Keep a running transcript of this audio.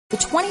The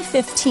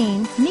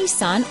 2015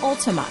 Nissan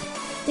Altima.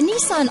 The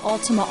Nissan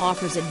Altima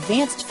offers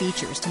advanced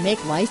features to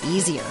make life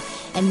easier,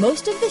 and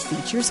most of the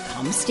features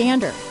come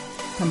standard.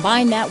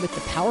 Combine that with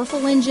the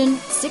powerful engine,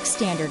 6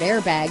 standard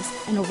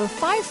airbags, and over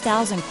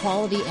 5,000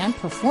 quality and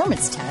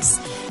performance tests,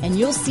 and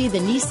you'll see the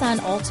Nissan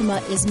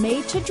Altima is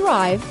made to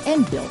drive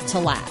and built to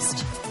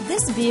last.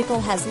 This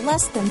vehicle has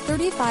less than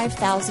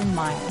 35,000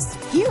 miles.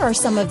 Here are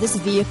some of this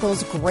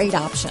vehicle's great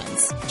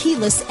options: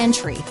 keyless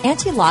entry,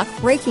 anti-lock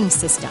braking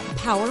system,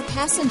 power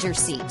passenger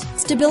seat,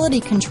 stability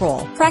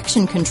control,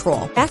 traction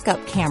control,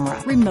 backup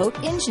camera, remote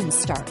engine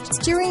start,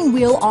 steering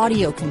wheel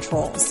audio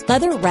controls,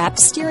 leather-wrapped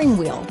steering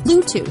wheel,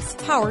 Bluetooth,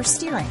 power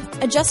steering,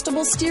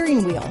 adjustable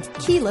steering wheel,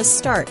 keyless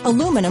start,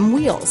 aluminum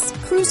wheels,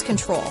 cruise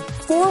control,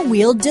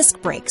 4-wheel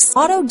disc brakes,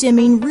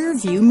 auto-dimming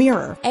rear-view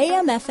mirror,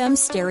 AM/FM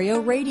stereo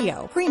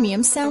radio,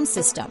 premium sound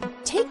system.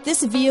 Take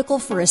this vehicle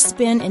for a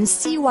spin and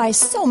see why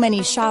so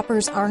many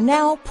shoppers are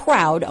now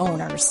proud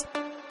owners.